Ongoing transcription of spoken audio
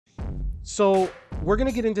So we're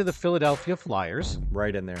gonna get into the Philadelphia Flyers.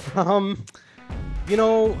 Right in there. You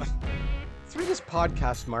know, through this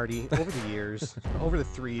podcast, Marty, over the years, over the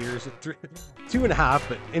 3 years, 2.5,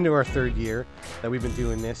 but into our third year that we've been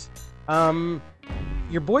doing this,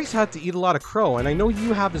 your boys had to eat a lot of crow, and I know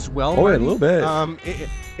you have as well. Oh, Marty. yeah, a little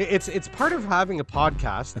bit. It's part of having a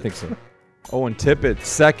podcast. I think so. Owen Tippett,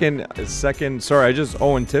 second. Sorry,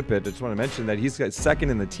 Owen Tippett. I just want to mention that he's got second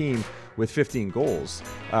in the team with 15 goals.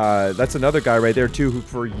 That's another guy right there too, who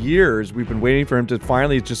for years we've been waiting for him to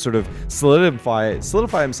finally just sort of solidify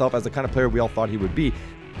himself as the kind of player we all thought he would be.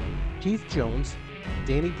 Keith Jones,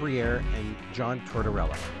 Danny Briere, and John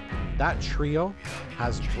Tortorella. That trio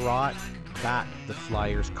has brought back the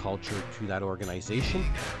Flyers culture to that organization.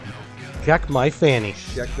 Check my fanny.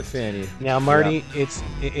 Check the fanny. Now, Marty, it's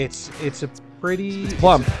a pretty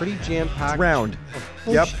plump, pretty jam-packed, it's round.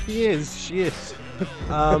 Oh, Yep, she is.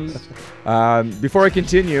 Before I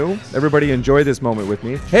continue, everybody enjoy this moment with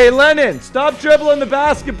me. Hey, Lennon, stop dribbling the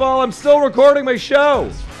basketball. I'm still recording my show.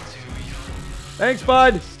 Thanks,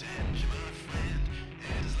 bud.